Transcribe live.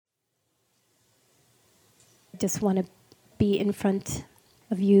I just want to be in front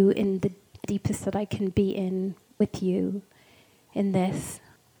of you in the deepest that I can be in with you in this.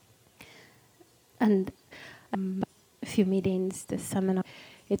 And a few meetings, this seminar,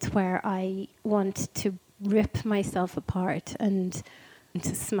 it's where I want to rip myself apart and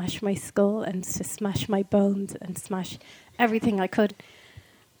to smash my skull and to smash my bones and smash everything I could.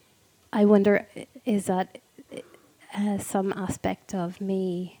 I wonder, is that some aspect of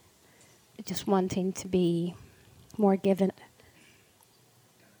me just wanting to be more given?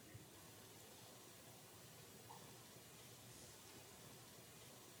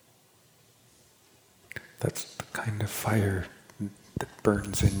 That's the kind of fire that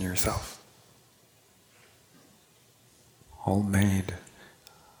burns in yourself. All made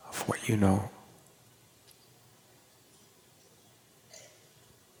of what you know.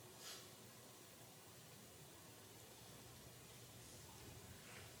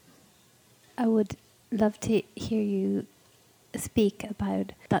 I would love to hear you speak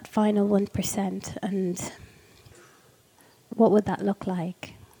about that final 1% and what would that look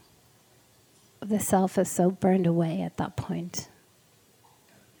like? The self is so burned away at that point.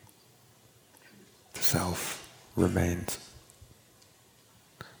 The self remains,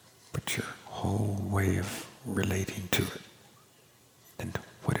 but your whole way of relating to it and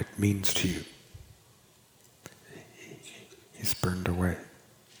what it means to you is burned away.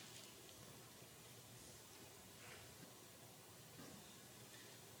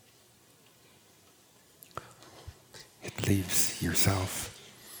 It leaves yourself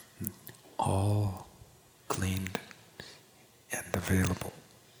all cleaned and available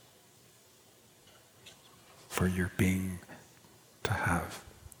for your being to have.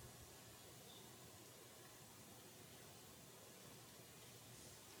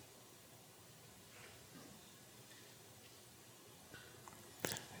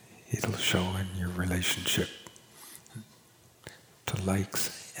 It'll show in your relationship to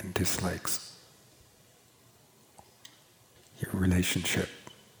likes and dislikes, your relationship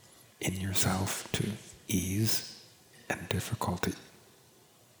in yourself to ease and difficulty.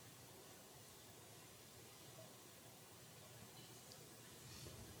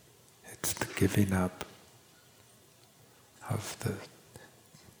 It's the giving up of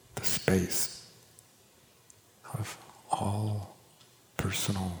the space of all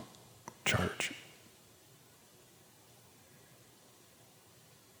personal charge.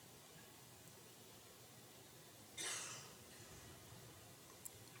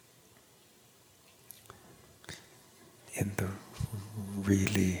 In the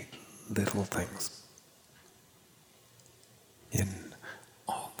really little things, in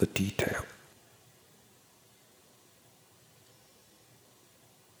all the detail.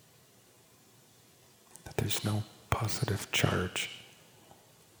 That there's no positive charge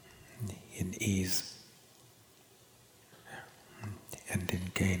in ease and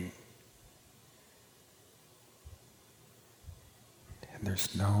in gain. And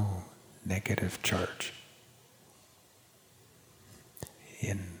there's no negative charge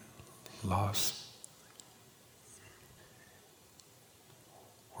in loss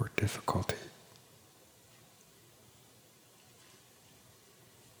or difficulty.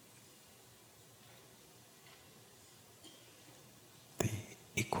 The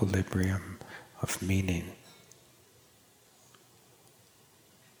equilibrium of meaning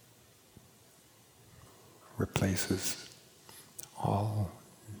replaces all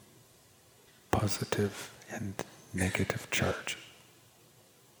positive and negative charge.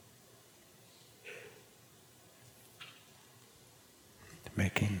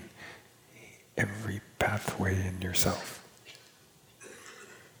 Making every pathway in yourself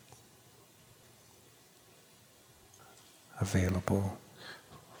available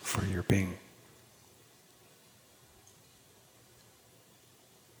for your being.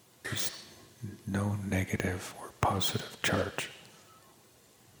 There's no negative or positive charge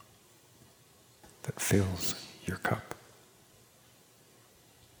that fills your cup.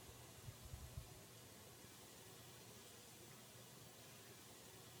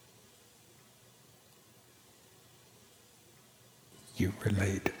 You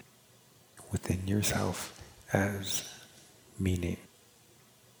relate within yourself as meaning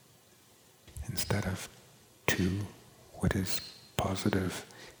instead of to what is positive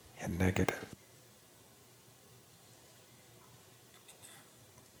and negative.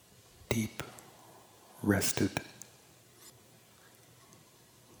 Deep, rested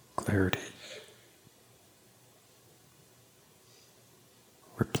clarity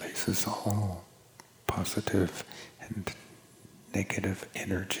replaces all positive and negative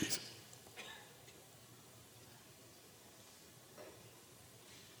energies.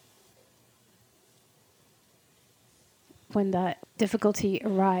 when that difficulty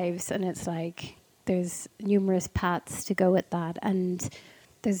arrives, and it's like there's numerous paths to go with that, and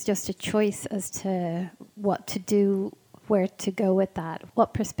there's just a choice as to what to do, where to go with that,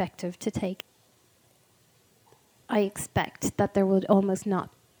 what perspective to take. I expect that there would almost not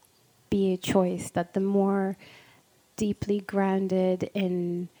be a choice, that the more deeply grounded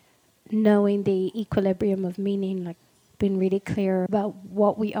in knowing the equilibrium of meaning, like being really clear about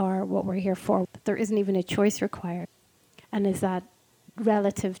what we are, what we're here for, that there isn't even a choice required. And is that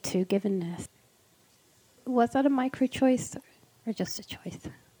relative to givenness? Was that a micro choice or just a choice?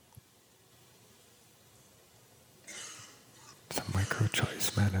 It's a micro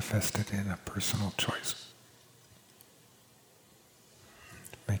choice manifested in a personal choice.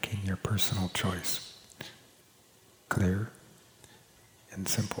 Making your personal choice clear and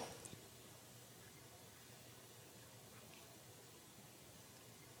simple.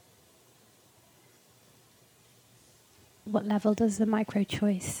 What level does the micro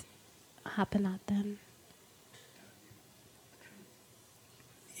choice happen at then?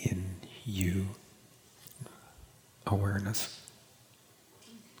 In you awareness.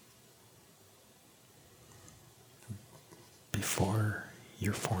 Before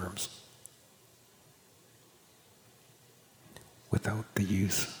your forms. Without the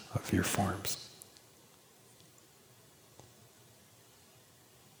use of your forms.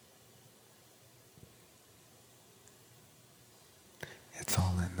 It's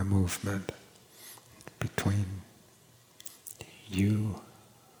all in the movement between you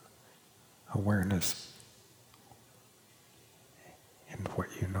awareness and what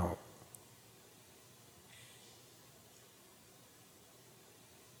you know.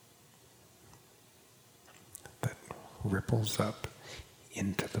 That ripples up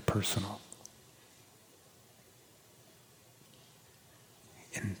into the personal.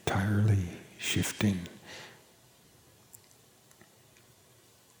 Entirely shifting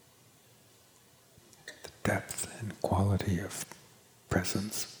the depth and quality of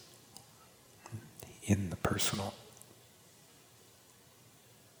presence in the personal.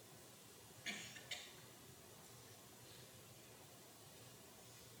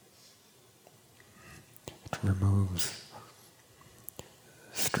 It removes,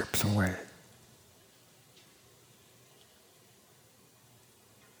 strips away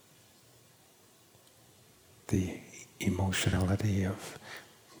the emotionality of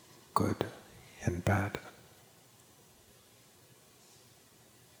good and bad.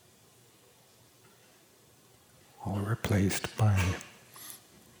 All replaced by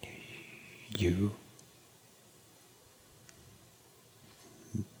you,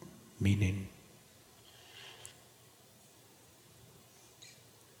 meaning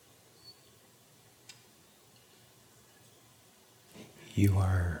you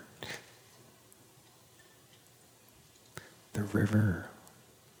are the river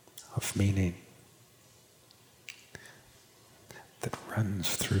of meaning that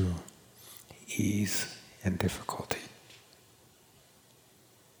runs through ease and difficulty.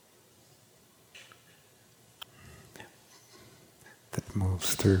 That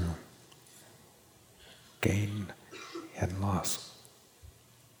moves through gain and loss.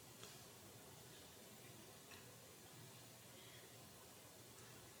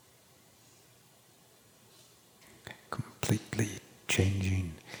 Completely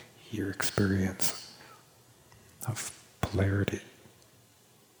changing your experience of polarity.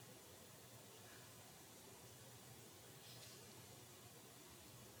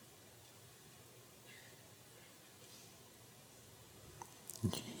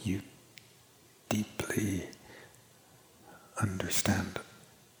 You deeply understand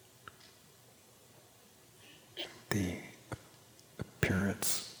the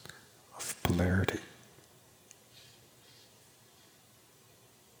appearance of polarity.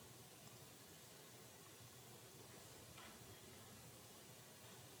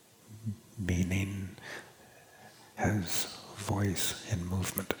 Meaning has voice and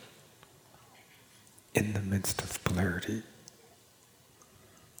movement in the midst of polarity,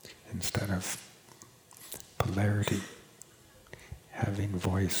 instead of polarity having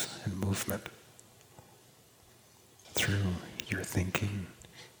voice and movement through your thinking,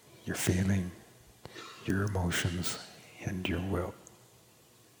 your feeling, your emotions, and your will.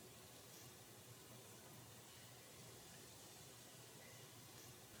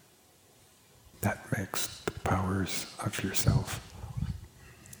 That makes the powers of yourself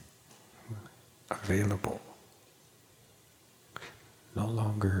available, no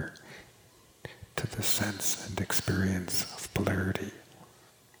longer to the sense and experience of polarity,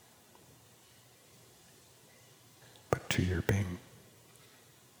 but to your being.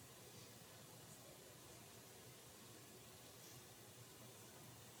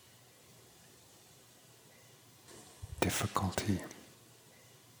 difficulty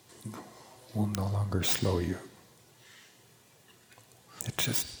will no longer slow you. It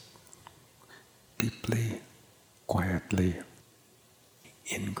just deeply, quietly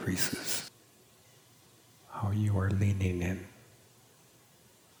increases how you are leaning in.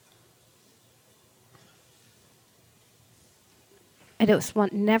 I just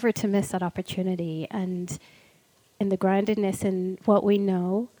want never to miss that opportunity, and in the groundedness in what we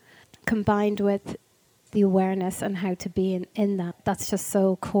know, combined with the awareness and how to be in that, that's just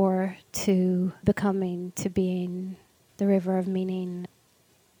so core to becoming, to being the river of meaning.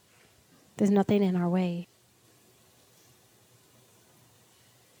 There's nothing in our way.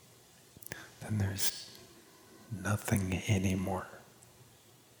 Then there's nothing anymore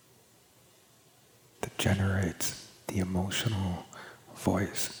that generates the emotional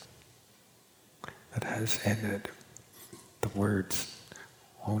voice that has in it the words,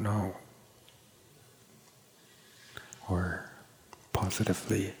 "Oh no," or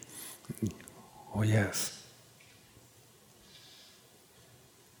positively, "Oh yes."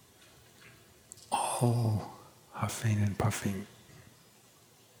 All huffing and puffing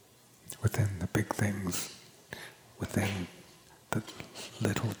within the big things, within the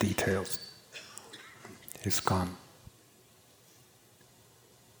little details, is gone.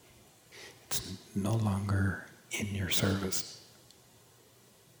 It's no longer in your service.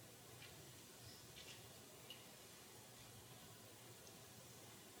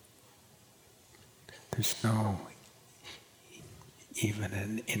 There's no even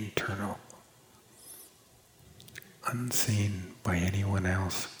an internal, unseen by anyone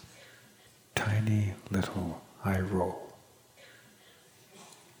else, tiny little eye roll.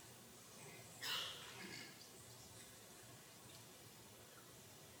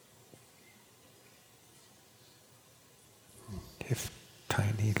 If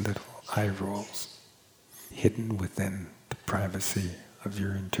tiny little eye rolls hidden within the privacy of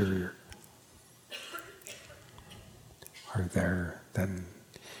your interior are there, then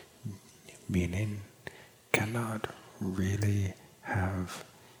meaning cannot really have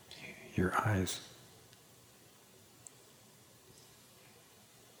your eyes.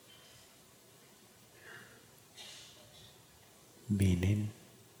 Meaning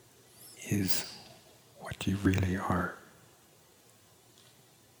is what you really are.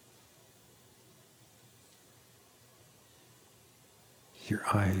 Your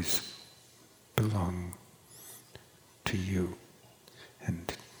eyes belong to you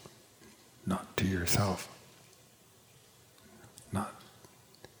and not to yourself, not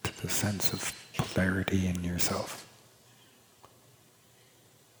to the sense of polarity in yourself,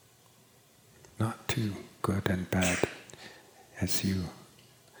 not to good and bad as you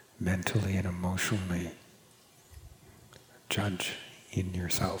mentally and emotionally judge in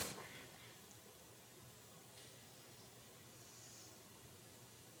yourself.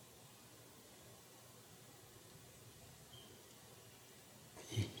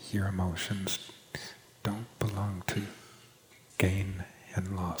 Your emotions don't belong to gain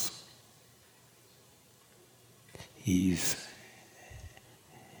and loss, ease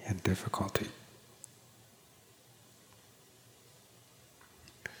and difficulty.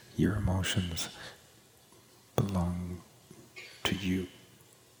 Your emotions belong to you.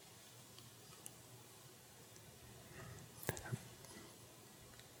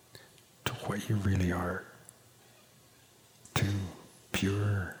 To what you really are. To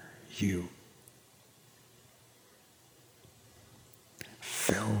pure you.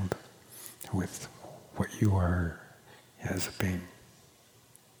 Filled with what you are as a being.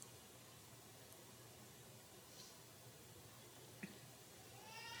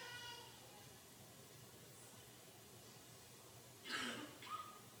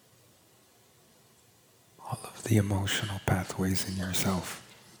 All of the emotional pathways in yourself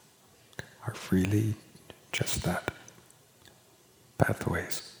are really just that,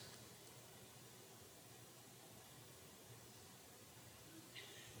 pathways.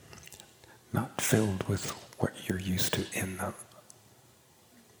 Not filled with what you're used to in them.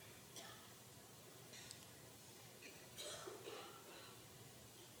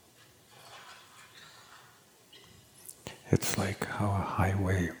 It's like how a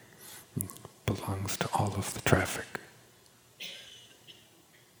highway belongs to all of the traffic.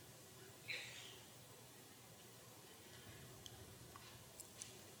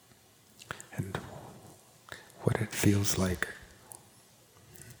 And what it feels like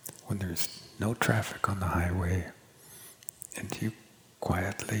when there's no traffic on the highway and you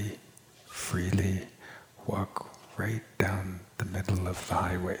quietly, freely walk right down the middle of the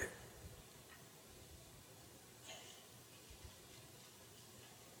highway.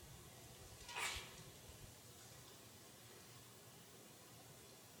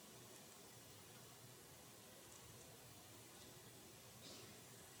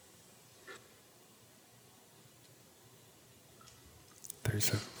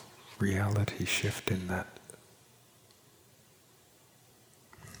 there's a reality shift in that.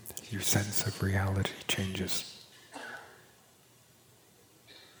 Your sense of reality changes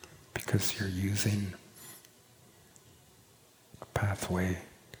because you're using a pathway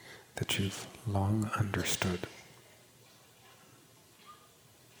that you've long understood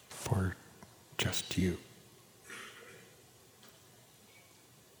for just you.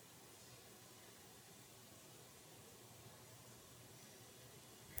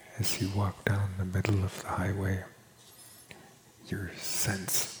 As you walk down the middle of the highway, your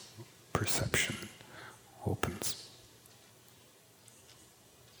sense perception opens.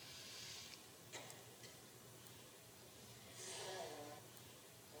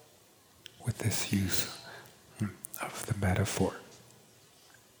 With this use of the metaphor,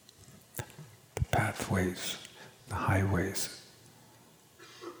 the pathways, the highways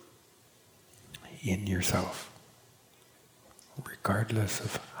in yourself, regardless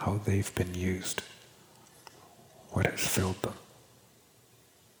of how they've been used, what has filled them.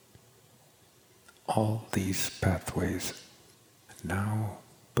 All these pathways now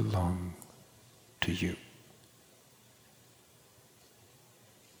belong to you.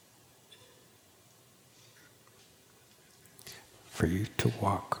 For you to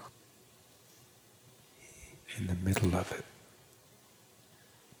walk in the middle of it,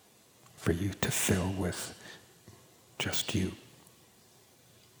 for you to fill with just you,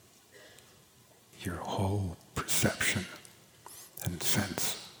 your whole perception and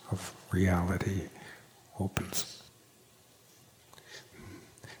sense of reality opens.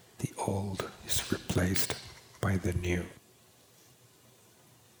 The old is replaced by the new.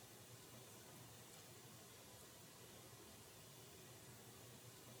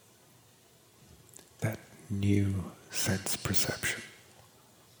 That new sense perception,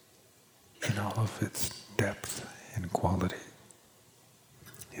 in all of its depth and quality,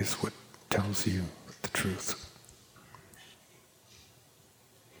 is what tells you the truth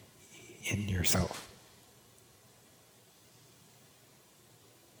in yourself.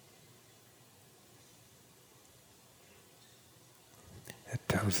 It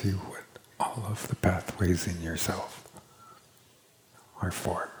tells you what all of the pathways in yourself are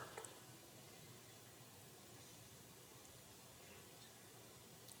for.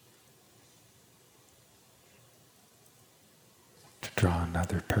 To draw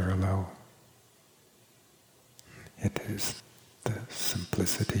another parallel, it is the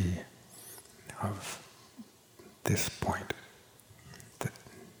simplicity of this point that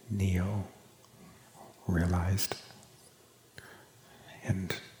Neo realized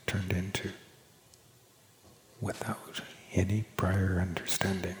and turned into without any prior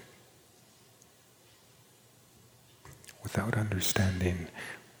understanding. Without understanding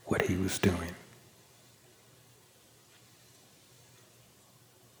what he was doing.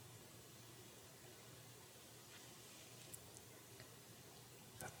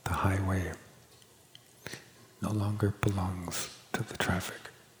 The highway no longer belongs to the traffic.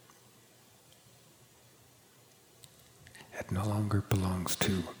 It no longer belongs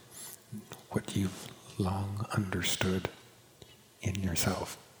to what you've long understood in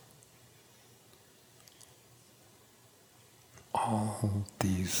yourself. All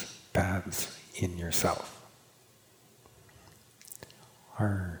these paths in yourself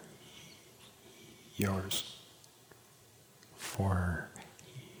are yours for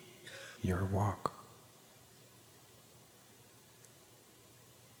your walk.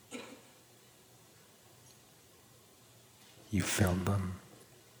 You fill them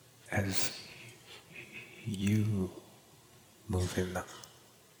as you move in them.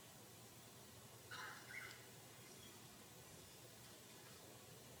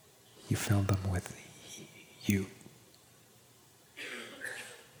 You fill them with you.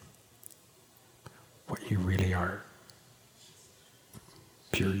 What you really are.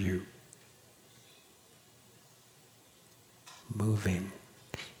 Pure you. Moving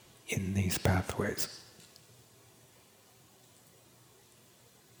in these pathways.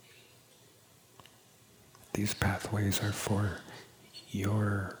 These pathways are for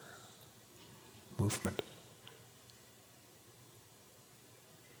your movement.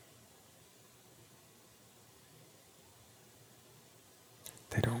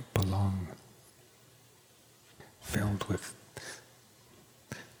 They don't belong filled with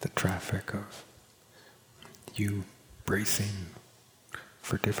the traffic of you bracing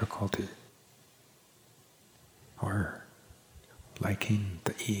for difficulty or liking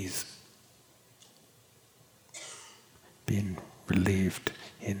the ease, being relieved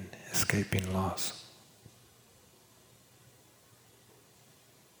in escaping loss.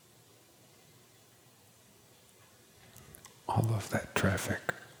 all of that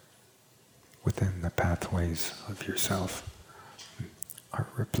traffic within the pathways of yourself are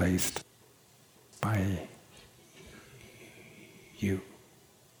replaced by you.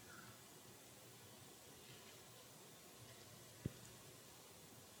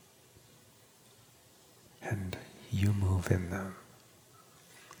 And you move in them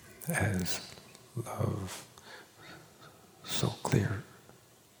as love so clear.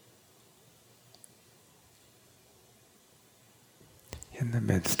 In the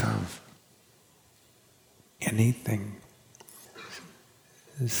midst of anything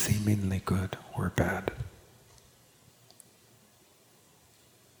seemingly good or bad.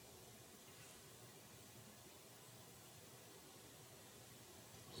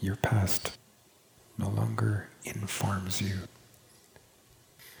 Your past no longer informs you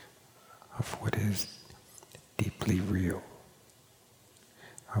of what is deeply real,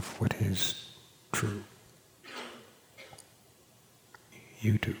 of what is true.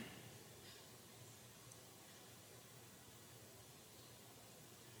 You do.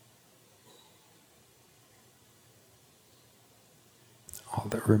 All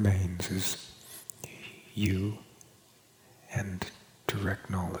that remains is you and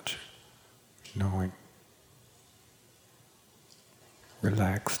direct knowledge, knowing,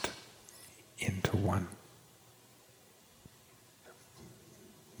 relaxed into one,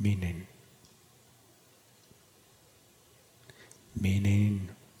 meaning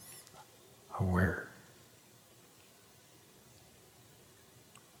aware.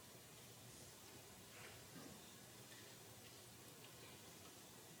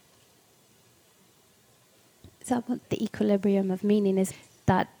 Is that what the equilibrium of meaning is?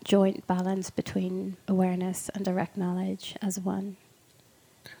 That joint balance between awareness and direct knowledge as one?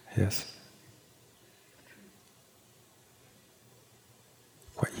 Yes.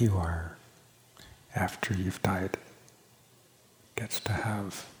 What you are after you've died gets to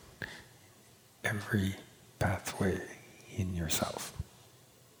have every pathway in yourself.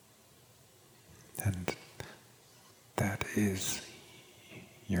 And that is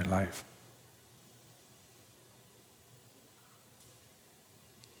your life.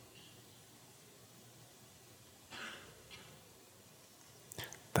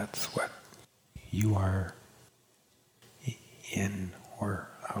 That's what you are in or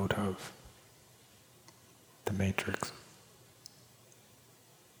out of the matrix.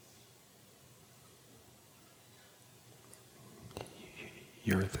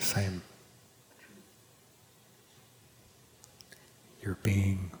 You're the same. You're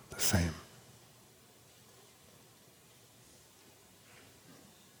being the same.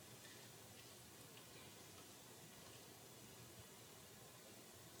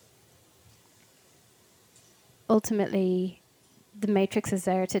 Ultimately, the matrix is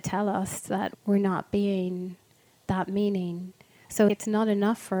there to tell us that we're not being that meaning. So it's not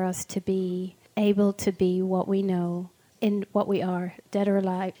enough for us to be able to be what we know in what we are, dead or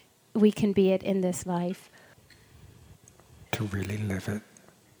alive. We can be it in this life. To really live it,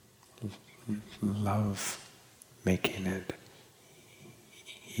 love making it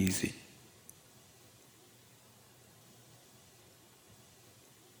easy.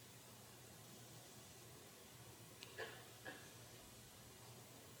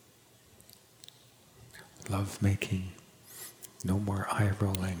 Love making no more eye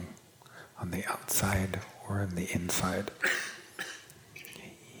rolling on the outside or on the inside.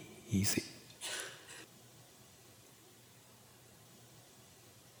 Easy.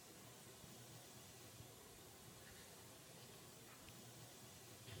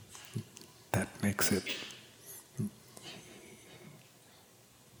 That makes it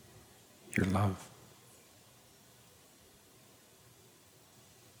your love.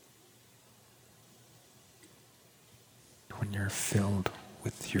 When you're filled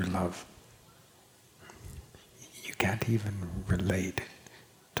with your love, you can't even relate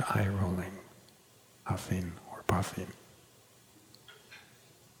to eye rolling, huffing, or puffing.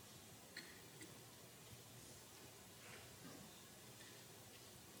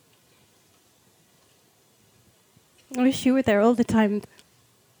 I wish you were there all the time.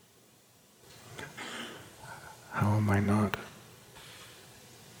 How am I not?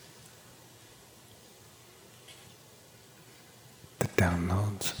 The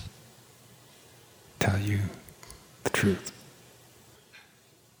downloads tell you the truth.